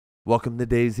Welcome to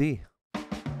DayZ.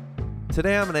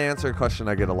 Today I'm going to answer a question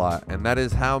I get a lot, and that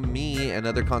is how me and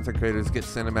other content creators get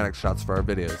cinematic shots for our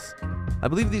videos. I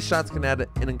believe these shots can add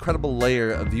an incredible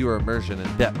layer of viewer immersion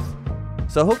and depth.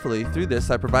 So hopefully through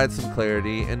this I provide some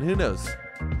clarity, and who knows,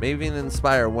 maybe even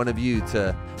inspire one of you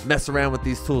to mess around with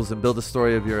these tools and build a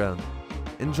story of your own.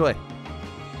 Enjoy.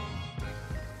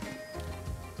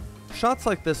 Shots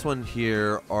like this one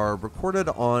here are recorded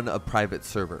on a private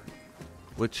server,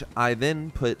 which I then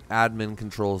put admin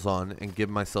controls on and give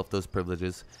myself those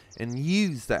privileges and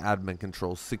use the admin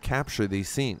controls to capture these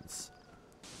scenes.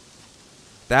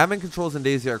 The admin controls in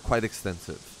DayZ are quite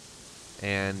extensive.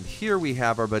 And here we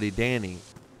have our buddy Danny,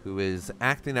 who is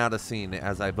acting out a scene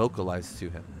as I vocalize to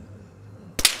him.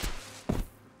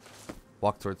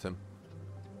 Walk towards him.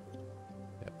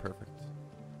 Yeah, perfect.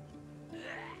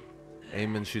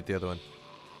 Aim and shoot the other one.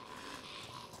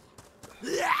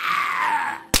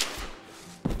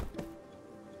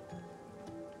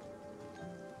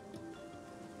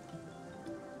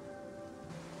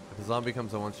 If the zombie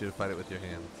comes, I want you to fight it with your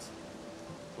hands.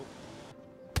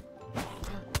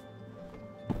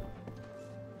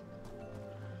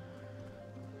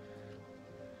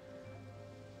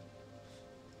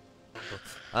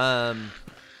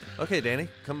 Okay, Danny,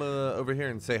 come over here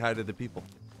and say hi to the people.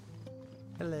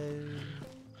 Hello.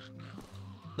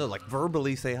 No, like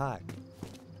verbally say hi.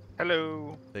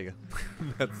 Hello. There you go.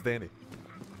 That's Danny.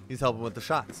 He's helping with the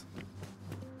shots.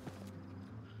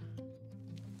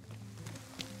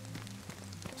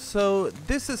 So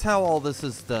this is how all this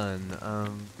is done.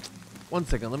 One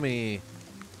second, let me...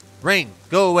 Rain,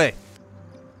 go away.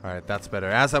 Alright, that's better.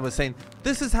 As I was saying,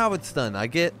 this is how it's done. I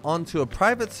get onto a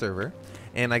private server,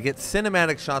 and I get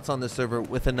cinematic shots on the server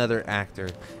with another actor.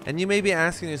 And you may be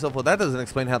asking yourself, well, that doesn't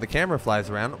explain how the camera flies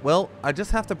around. Well, I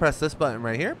just have to press this button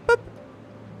right here. Boop.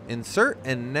 Insert,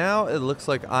 and now it looks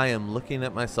like I am looking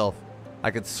at myself.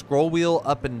 I could scroll wheel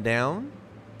up and down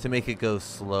to make it go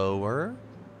slower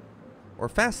or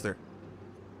faster.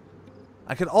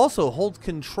 I could also hold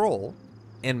control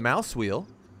and mouse wheel,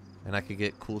 and I could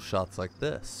get cool shots like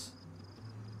this.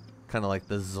 Kind of like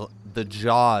the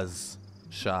Jaws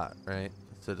shot, right?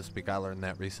 So to speak, I learned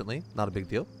that recently. Not a big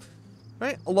deal.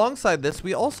 Right? Alongside this,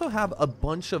 we also have a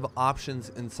bunch of options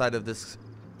inside of this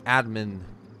admin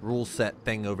rule set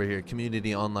thing over here,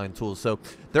 community online tools. So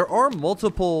there are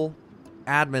multiple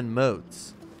admin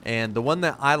modes. And the one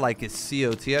that I like is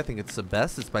COT. I think it's the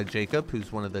best. It's by Jacob,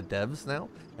 who's one of the devs now.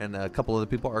 And a couple other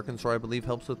people, Arkansas, I believe,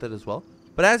 helps with it as well.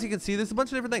 But as you can see, there's a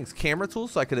bunch of different things. Camera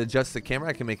tools, so I could adjust the camera.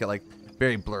 I can make it like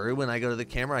very blurry when I go to the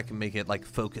camera. I can make it like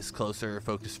focus closer,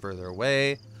 focus further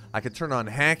away. I could turn on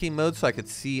hacking mode so I could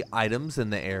see items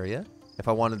in the area. If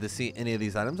I wanted to see any of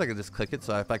these items, I could just click it.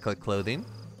 So if I click clothing,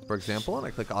 for example, and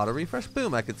I click auto refresh,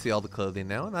 boom, I could see all the clothing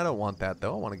now. And I don't want that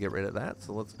though. I want to get rid of that.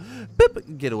 So let's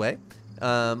boop, get away.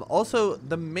 Also,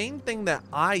 the main thing that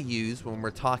I use when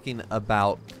we're talking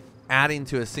about adding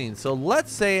to a scene. So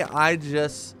let's say I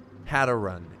just had a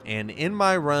run, and in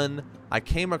my run, I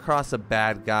came across a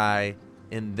bad guy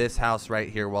in this house right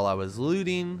here while I was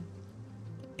looting,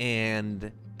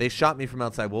 and they shot me from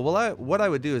outside. Well, what I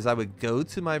would do is I would go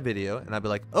to my video, and I'd be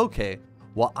like, okay,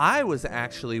 well, I was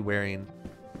actually wearing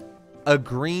a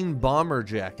green bomber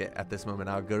jacket at this moment.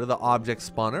 I would go to the object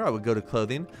spawner. I would go to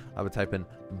clothing. I would type in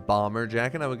bomber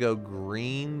jacket. I would go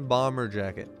green bomber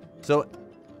jacket. So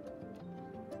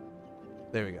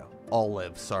there we go.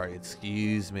 Olive, sorry,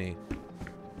 excuse me.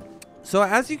 So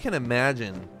as you can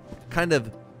imagine, kind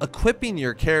of equipping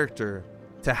your character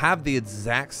to have the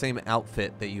exact same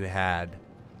outfit that you had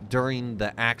during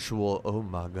the actual, oh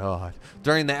my god,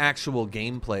 during the actual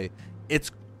gameplay, it's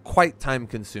quite time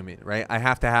consuming, right? I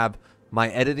have to have my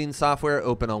editing software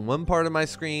open on one part of my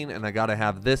screen, and I got to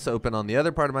have this open on the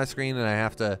other part of my screen, and I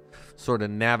have to sort of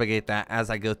navigate that as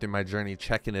I go through my journey,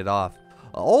 checking it off.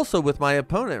 Also with my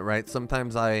opponent, right?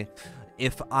 Sometimes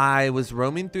if I was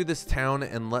roaming through this town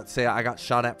and let's say I got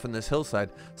shot at from this hillside,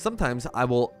 sometimes I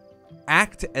will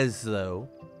act as though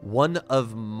one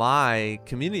of my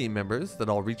community members that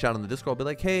I'll reach out on the Discord, I'll be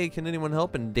like, hey, can anyone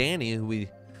help? And Danny, who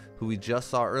we just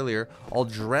saw earlier, I'll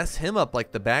dress him up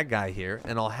like the bad guy here,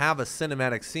 and I'll have a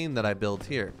cinematic scene that I build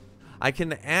here. I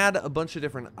can add a bunch of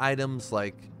different items,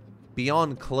 like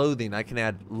beyond clothing, I can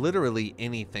add literally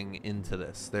anything into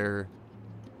this.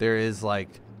 There is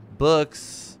like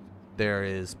books, there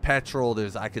is petrol,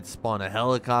 I could spawn a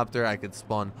helicopter, I could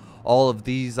spawn all of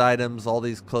these items, all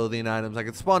these clothing items. I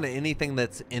could spawn anything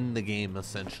that's in the game,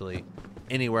 essentially,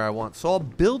 anywhere I want. So I'll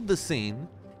build the scene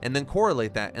and then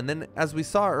correlate that. And then as we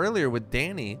saw earlier with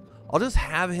Danny, I'll just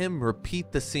have him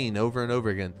repeat the scene over and over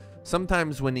again.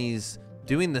 Sometimes when he's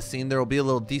doing the scene, there will be a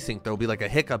little desync. There will be like a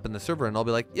hiccup in the server, and I'll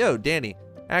be like, yo, Danny,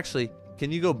 actually,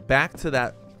 can you go back to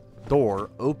that door,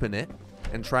 open it,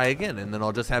 and try again? And then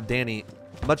I'll just have Danny,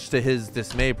 much to his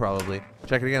dismay probably,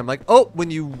 check it again. I'm like, oh, when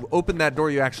you open that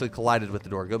door, you actually collided with the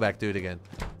door. Go back, do it again.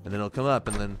 And then it'll come up,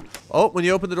 and then, oh, when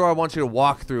you open the door, I want you to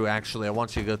walk through, actually. I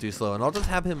want you to go through slow. And I'll just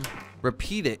have him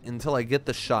repeat it until I get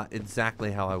the shot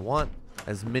exactly how I want,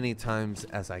 as many times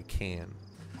as I can.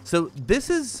 So this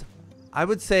is, I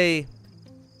would say,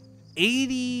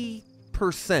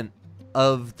 80%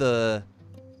 of the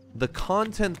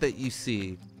content that you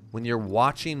see when you're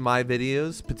watching my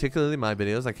videos, particularly my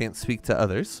videos. I can't speak to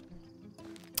others,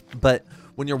 but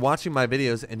when you're watching my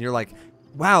videos and you're like,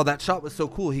 wow, that shot was so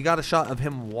cool. He got a shot of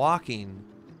him walking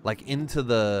like into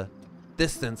the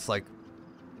distance, like,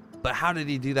 but how did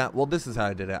he do that? Well, this is how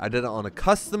I did it. I did it on a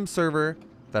custom server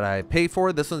that I pay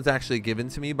for. This one's actually given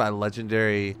to me by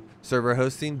Legendary Server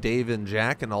Hosting, Dave and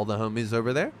Jack and all the homies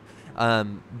over there.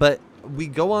 But we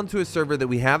go onto a server that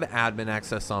we have admin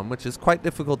access on, which is quite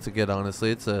difficult to get,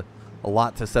 honestly. It's a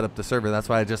lot to set up the server. That's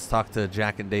why I just talked to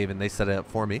Jack and Dave and they set it up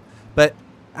for me. But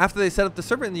after they set up the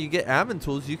server and you get admin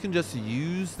tools, you can just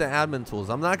use the admin tools.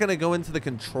 I'm not going to go into the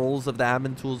controls of the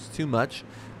admin tools too much,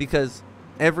 because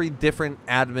every different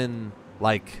admin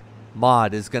like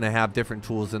mod is going to have different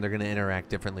tools and they're going to interact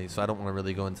differently. So I don't want to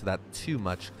really go into that too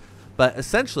much. But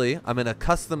essentially, I'm in a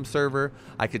custom server.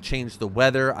 I could change the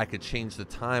weather. I could change the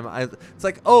time. It's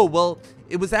like, oh, well,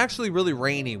 it was actually really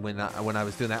rainy when I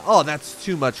was doing that. Oh, that's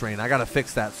too much rain. I got to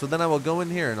fix that. So then I will go in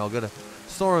here and I'll go to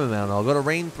storm amount. I'll go to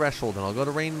rain threshold and I'll go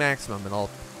to rain maximum and I'll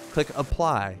click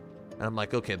apply. And I'm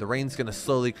like, okay, the rain's going to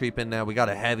slowly creep in now. We got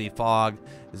a heavy fog.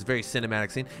 It's a very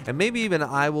cinematic scene. And maybe even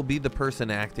I will be the person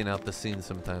acting out the scene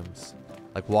sometimes.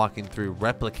 Like walking through,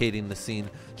 replicating the scene,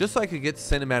 just so I could get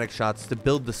cinematic shots to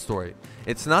build the story.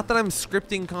 It's not that I'm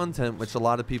scripting content, which a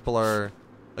lot of people are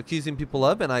accusing people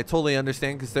of, and I totally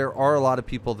understand, because there are a lot of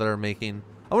people that are making,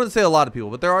 I wouldn't say a lot of people,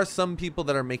 but there are some people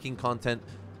that are making content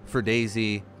for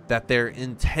DayZ that their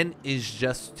intent is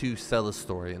just to sell a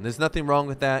story. And there's nothing wrong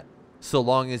with that, so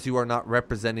long as you are not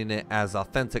representing it as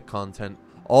authentic content.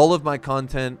 All of my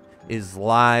content is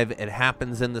live, it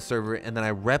happens in the server, and then I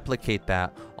replicate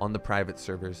that on the private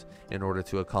servers in order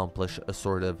to accomplish a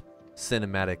sort of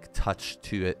cinematic touch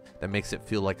to it that makes it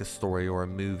feel like a story or a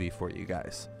movie for you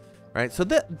guys. All right, so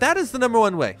that is the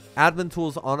 #1 way, admin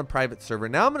tools on a private server.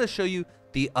 Now I'm going to show you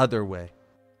the other way.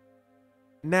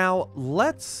 Now,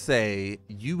 let's say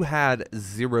you had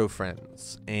 0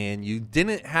 friends and you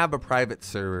didn't have a private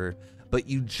server, but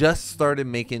you just started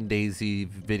making DayZ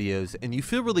videos and you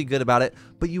feel really good about it,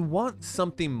 but you want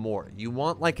something more. You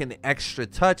want like an extra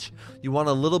touch. You want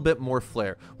a little bit more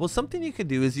flair. Well, something you could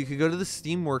do is you could go to the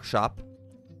Steam Workshop,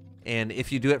 and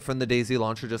if you do it from the DayZ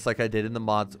launcher, just like I did in the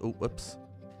mods,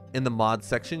 in the mod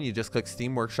section, you just click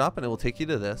Steam Workshop and it will take you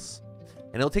to this,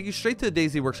 and it'll take you straight to the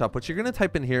DayZ Workshop. What you're gonna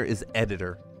type in here is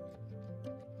editor,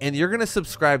 and you're gonna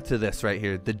subscribe to this right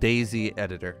here, the DayZ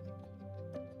Editor.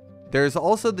 There's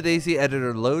also the DayZ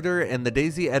Editor loader, and the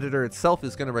DayZ Editor itself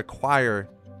is going to require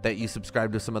that you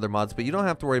subscribe to some other mods, but you don't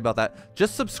have to worry about that.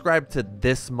 Just subscribe to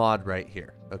this mod right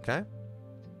here, okay?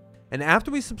 And after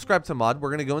we subscribe to mod, we're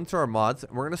going to go into our mods,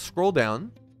 and we're going to scroll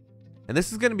down. And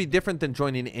this is going to be different than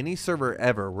joining any server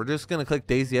ever. We're just going to click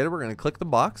DayZ Editor. We're going to click the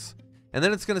box. And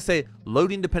then it's going to say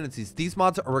loading dependencies. These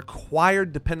mods are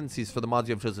required dependencies for the mods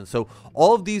you have chosen. So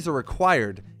all of these are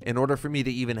required in order for me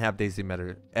to even have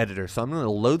DayZ Editor. So I'm going to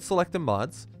load selected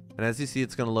mods. And as you see,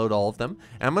 it's going to load all of them.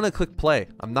 And I'm going to click play.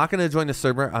 I'm not going to join a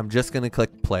server. I'm just going to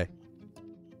click play.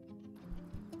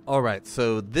 All right.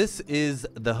 So this is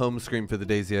the home screen for the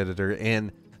DayZ Editor.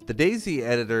 And the DayZ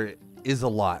Editor is a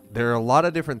lot. There are a lot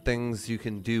of different things you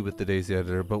can do with the DayZ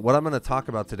Editor. But what I'm going to talk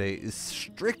about today is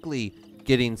strictly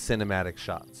getting cinematic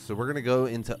shots. So we're going to go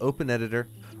into Open Editor.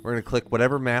 We're going to click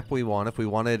whatever map we want. If we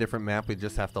wanted a different map, we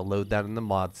just have to load that in the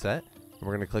mod set. And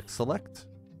we're going to click Select.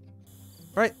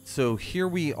 All right, so here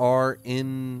we are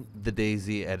in the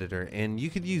DayZ Editor, and you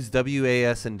could use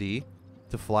WASD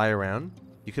to fly around.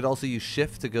 You could also use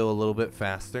Shift to go a little bit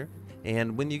faster.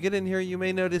 And when you get in here, you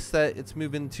may notice that it's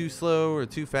moving too slow or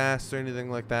too fast or anything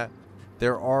like that.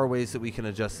 There are ways that we can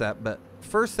adjust that, but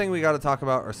first thing we got to talk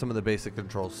about are some of the basic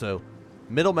controls. So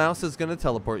middle mouse is going to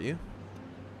teleport you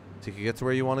so you can get to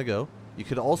where you want to go. You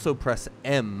could also press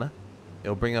M.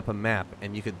 It'll bring up a map,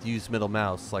 and you could use middle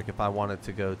mouse, like if I wanted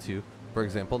to go to, for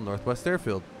example, Northwest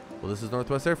Airfield. Well, this is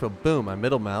Northwest Airfield. Boom, I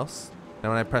middle mouse. Now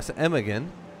when I press M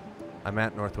again, I'm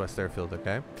at Northwest Airfield,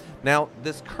 okay? Now,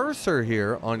 this cursor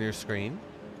here on your screen,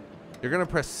 you're going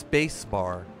to press space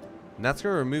bar, and that's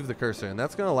going to remove the cursor, and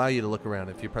that's going to allow you to look around.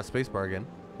 If you press space bar again,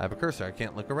 I have a cursor. I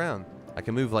can't look around. I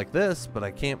can move like this, but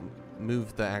I can't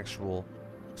move the actual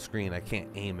screen. I can't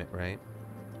aim it, right?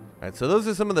 All right, so those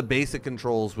are some of the basic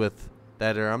controls with the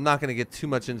editor. I'm not going to get too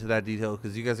much into that detail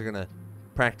because you guys are going to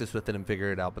practice with it and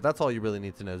figure it out, but that's all you really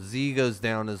need to know. Z goes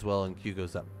down as well and Q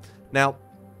goes up. Now,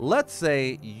 let's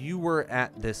say you were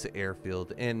at this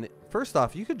airfield, and first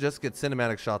off, you could just get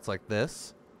cinematic shots like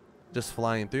this, just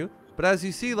flying through. But as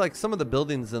you see, like, some of the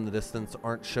buildings in the distance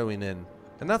aren't showing in,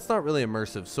 and that's not really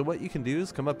immersive. So what you can do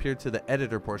is come up here to the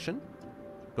editor portion,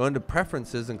 go into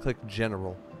preferences and click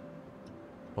general.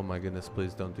 Oh my goodness,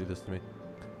 please don't do this to me.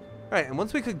 All right, and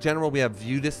once we click general, we have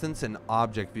view distance and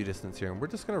object view distance here, and we're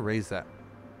just going to raise that.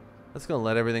 That's going to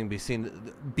let everything be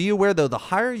seen. Be aware though, the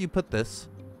higher you put this,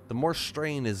 the more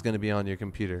strain is going to be on your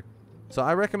computer. So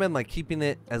I recommend like keeping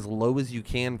it as low as you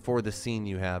can for the scene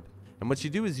you have. And what you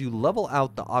do is you level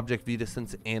out the object view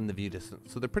distance and the view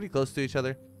distance. So they're pretty close to each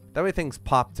other. That way things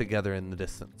pop together in the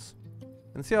distance.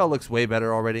 And see how it looks way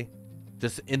better already?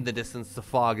 Just in the distance, the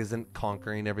fog isn't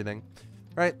conquering everything.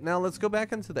 All right, now let's go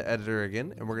back into the editor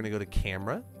again, and we're going to go to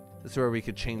camera. This is where we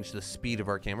could change the speed of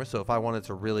our camera. So if I wanted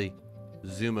to really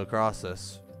zoom across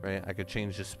this, right, I could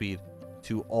change the speed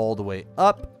to all the way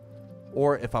up.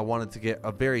 Or if I wanted to get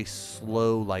a very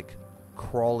slow, like,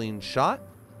 crawling shot,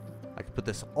 I could put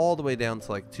this all the way down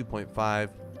to like 2.5,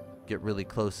 get really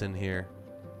close in here,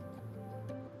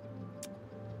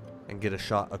 and get a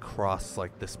shot across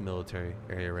like this military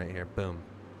area right here. Boom.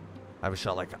 I have a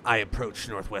shot like, I approached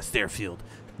Northwest Airfield,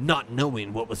 not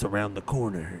knowing what was around the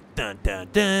corner. Dun, dun,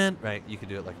 dun. Right, you can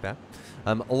do it like that.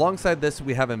 Alongside this,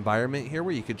 we have environment here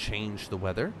where you could change the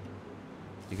weather.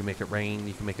 You can make it rain,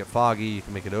 you can make it foggy, you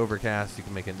can make it overcast, you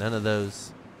can make it none of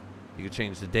those. You can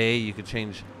change the day, you can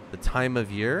change the time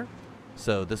of year.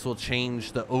 So this will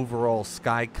change the overall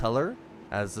sky color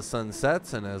as the sun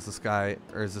sets and as the sky,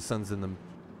 or as the sun's in the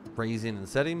rising and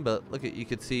setting. But look at, you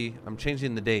could see I'm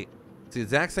changing the date. It's the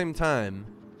exact same time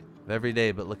of every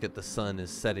day, but look at the sun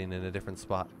is setting in a different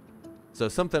spot. So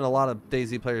something a lot of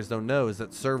DayZ players don't know is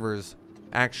that servers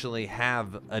actually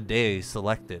have a day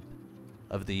selected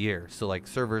of the year. So like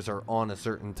servers are on a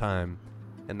certain time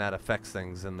and that affects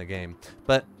things in the game.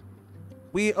 But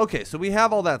okay, so we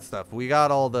have all that stuff. We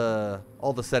got all the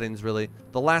settings really.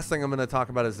 The last thing I'm going to talk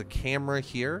about is the camera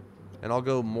here, and I'll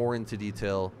go more into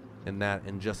detail in that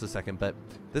in just a second. But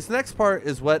this next part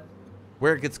is where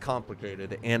it gets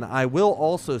complicated, and I will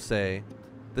also say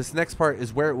this next part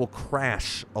is where it will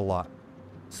crash a lot.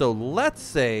 So let's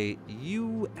say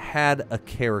you had a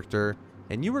character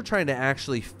and you were trying to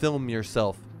actually film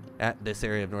yourself at this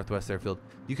area of Northwest Airfield.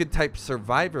 You could type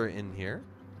survivor in here,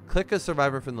 click a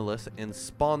survivor from the list, and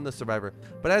spawn the survivor.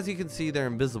 But as you can see, they're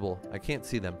invisible. I can't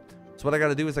see them. So what I got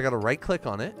to do is I got to right click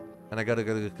on it, and I got to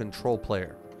go to control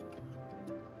player.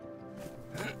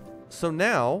 So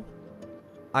now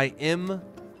I am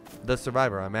the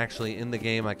survivor. I'm actually in the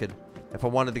game. I could, if I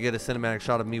wanted to get a cinematic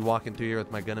shot of me walking through here with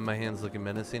my gun in my hands looking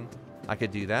menacing, I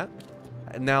could do that.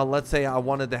 Now let's say I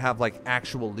wanted to have like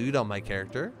actual loot on my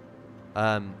character.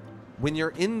 When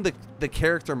you're in the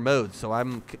character mode, so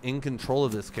I'm in control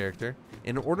of this character,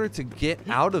 in order to get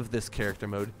out of this character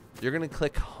mode, you're going to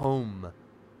click home.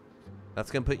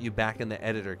 That's going to put you back in the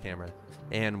editor camera.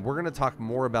 And we're going to talk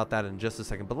more about that in just a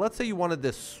second. But let's say you wanted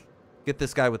this, get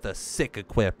this guy with a sick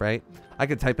equip, right? I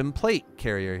could type in plate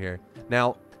carrier here.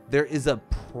 Now, there is a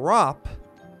prop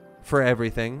for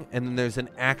everything, and then there's an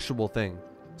actual thing.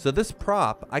 So this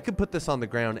prop, I could put this on the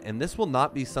ground, and this will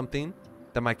not be something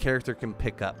that my character can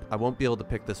pick up. I won't be able to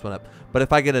pick this one up. But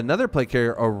if I get another plate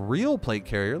carrier, a real plate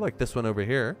carrier, like this one over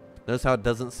here, notice how it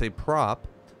doesn't say prop,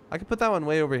 I can put that one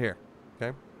way over here,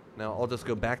 okay? Now I'll just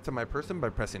go back to my person by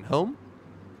pressing home.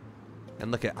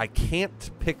 And look at, I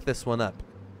can't pick this one up.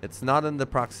 It's not in the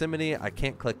proximity. I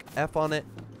can't click F on it.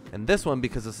 And this one,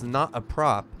 because it's not a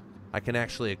prop, I can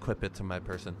actually equip it to my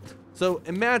person. So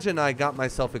imagine I got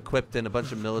myself equipped in a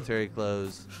bunch of military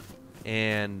clothes,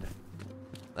 and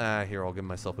here, I'll give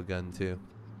myself a gun too.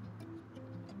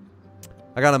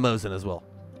 I got a Mosin as well,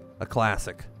 a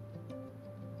classic.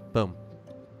 Boom.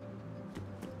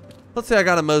 Let's say I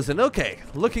got a Mosin. Okay,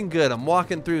 looking good. I'm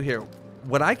walking through here.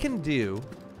 What I can do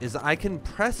is I can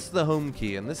press the home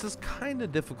key, and this is kind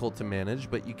of difficult to manage,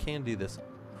 but you can do this.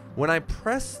 When I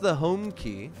press the home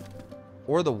key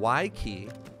or the Y key,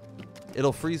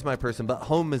 it'll freeze my person, but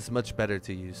home is much better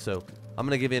to use. So I'm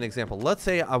going to give you an example. Let's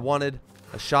say I wanted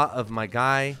a shot of my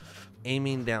guy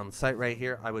aiming down sight right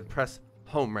here. I would press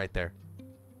home right there.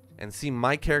 And see,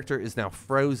 my character is now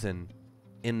frozen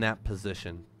in that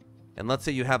position. And let's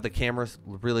say you have the camera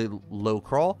really low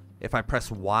crawl. If I press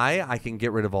Y, I can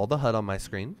get rid of all the HUD on my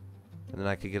screen. And then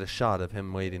I could get a shot of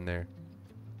him waiting there.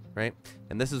 right?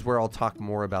 And this is where I'll talk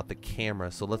more about the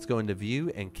camera. So let's go into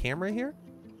view and camera here.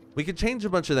 We could change a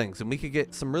bunch of things and we could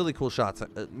get some really cool shots.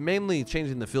 Mainly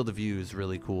changing the field of view is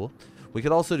really cool. We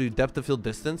could also do depth of field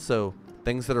distance. So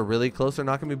things that are really close are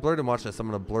not going to be blurred. And watch this. I'm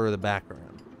going to blur the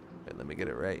background. Okay, let me get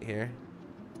it right here.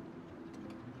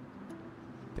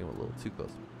 I think I'm a little too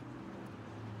close.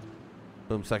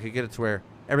 Boom. So I could get it to where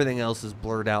everything else is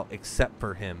blurred out except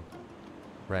for him.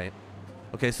 Right.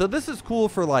 Okay. So this is cool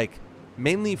for like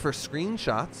mainly for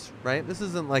screenshots, right? This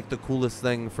isn't like the coolest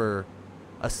thing for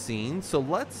a scene. So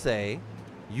let's say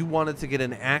you wanted to get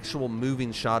an actual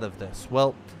moving shot of this.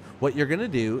 Well, what you're going to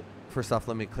do, first off,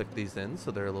 let me click these in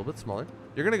so they're a little bit smaller.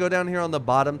 You're going to go down here on the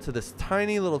bottom to this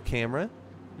tiny little camera,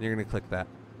 and you're going to click that.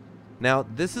 Now,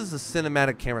 this is a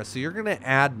cinematic camera, so you're going to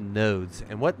add nodes.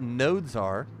 And what nodes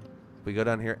are, we go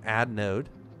down here, add node.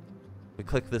 We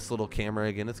click this little camera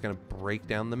again. It's going to break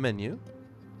down the menu.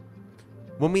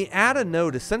 When we add a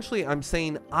node, essentially I'm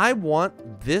saying I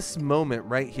want this moment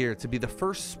right here to be the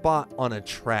first spot on a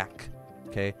track.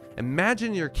 Okay,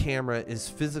 imagine your camera is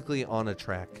physically on a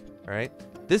track. All right,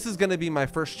 this is going to be my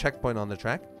first checkpoint on the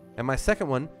track, and my second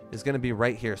one is going to be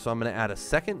right here. So I'm going to add a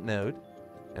second node,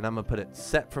 and I'm going to put it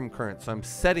set from current. So I'm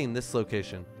setting this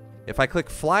location. If I click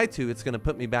fly to, it's going to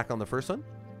put me back on the first one.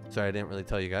 Sorry, I didn't really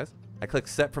tell you guys. I click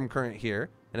set from current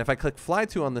here, and if I click fly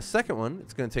to on the second one,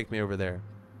 it's going to take me over there.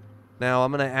 Now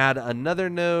I'm going to add another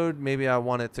node. Maybe I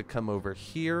want it to come over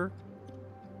here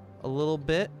a little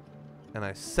bit. And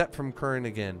I set from current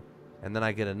again. And then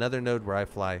I get another node where I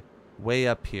fly way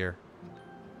up here.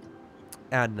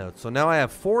 Add node. So now I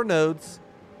have 4 nodes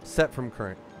set from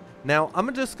current. Now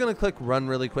I'm just going to click run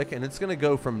really quick. And it's going to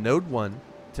go from node 1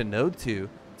 to node 2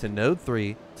 to node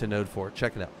 3 to node 4.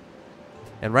 Check it out.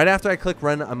 And right after I click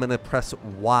run, I'm going to press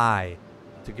Y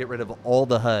to get rid of all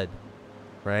the HUD.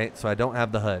 Right? So I don't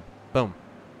have the HUD. Boom.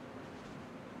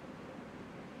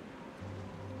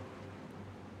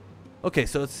 Okay,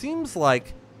 so it seems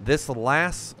like this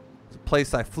last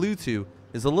place I flew to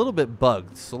is a little bit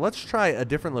bugged. So let's try a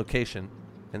different location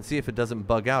and see if it doesn't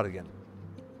bug out again.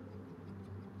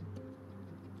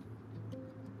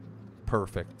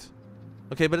 Perfect.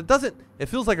 Okay, but it doesn't, it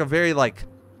feels like a very like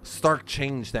stark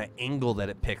change, that angle that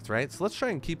it picked, right? So let's try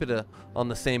and keep it on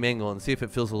the same angle and see if it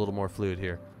feels a little more fluid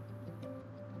here.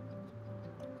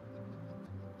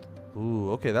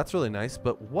 Ooh, okay, that's really nice.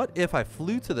 But what if I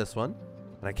flew to this one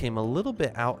and I came a little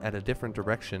bit out at a different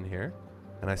direction here,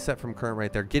 and I set from current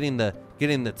right there, getting the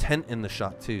tent in the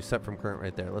shot too, set from current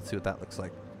right there. Let's see what that looks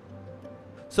like.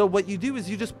 So what you do is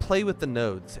you just play with the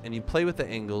nodes, and you play with the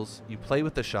angles, you play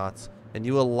with the shots, and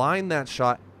you align that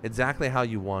shot exactly how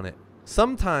you want it.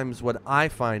 Sometimes what I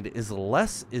find is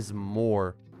less is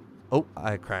more. Oh,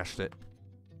 I crashed it.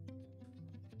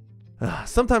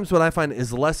 Sometimes what I find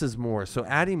is less is more. So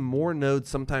adding more nodes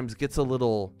sometimes gets a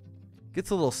little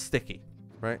sticky,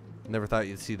 right? Never thought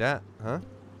you'd see that, huh?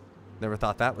 Never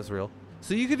thought that was real.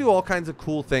 So you could do all kinds of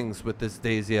cool things with this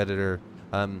DayZ Editor.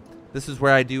 This is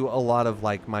where I do a lot of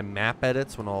like my map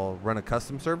edits when I'll run a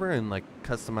custom server and like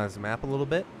customize the map a little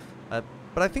bit. But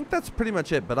I think that's pretty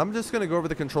much it. But I'm just going to go over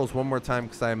the controls one more time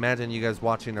because I imagine you guys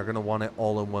watching are going to want it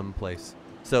all in one place.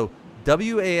 So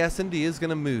W, A, S, and D is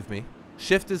going to move me.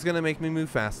 Shift is going to make me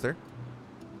move faster.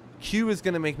 Q is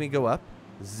going to make me go up.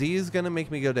 Z is going to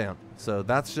make me go down. So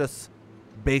that's just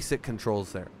basic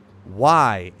controls there.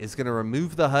 Y is going to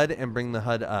remove the HUD and bring the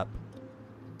HUD up.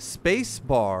 Space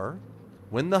bar,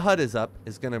 when the HUD is up,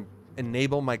 is going to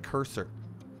enable my cursor.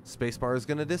 Space bar is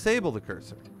going to disable the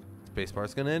cursor. Space bar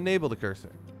is going to enable the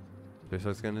cursor. Space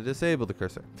bar is going to disable the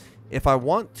cursor. If I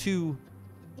want to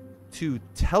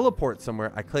teleport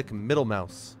somewhere, I click middle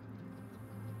mouse.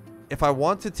 If I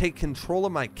want to take control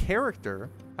of my character,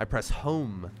 I press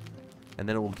home, and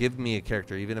then it will give me a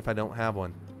character even if I don't have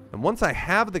one. And once I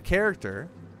have the character,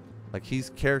 like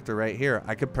he's character right here,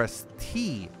 I could press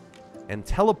T and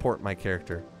teleport my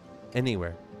character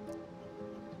anywhere.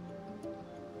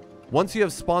 Once you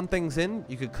have spawned things in,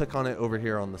 you could click on it over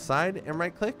here on the side and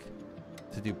right click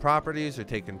to do properties or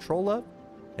take control of.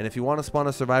 And if you want to spawn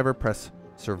a survivor, press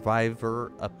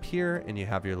survivor up here and you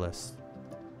have your list.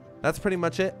 That's pretty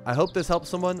much it. I hope this helps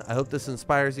someone. I hope this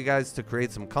inspires you guys to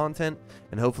create some content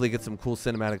and hopefully get some cool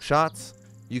cinematic shots.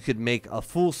 You could make a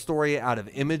full story out of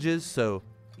images. So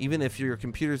even if your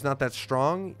computer's not that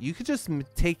strong, you could just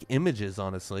take images,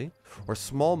 honestly, or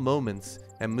small moments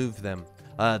and move them.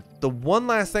 The one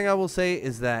last thing I will say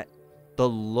is that the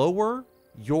lower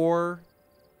your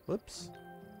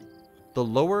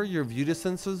view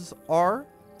distances are,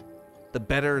 the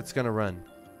better it's going to run.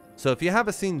 So if you have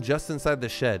a scene just inside the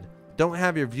shed, don't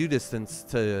have your view distance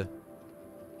to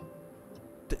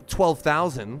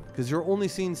 12,000 because you're only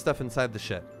seeing stuff inside the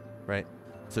shed, right?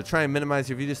 So try and minimize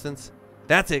your view distance.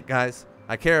 That's it, guys.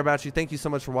 I care about you. Thank you so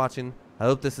much for watching. I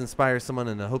hope this inspires someone,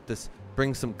 and I hope this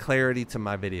brings some clarity to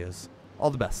my videos. All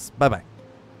the best. Bye-bye.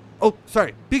 Oh,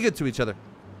 sorry. Be good to each other.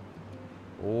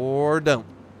 Or don't.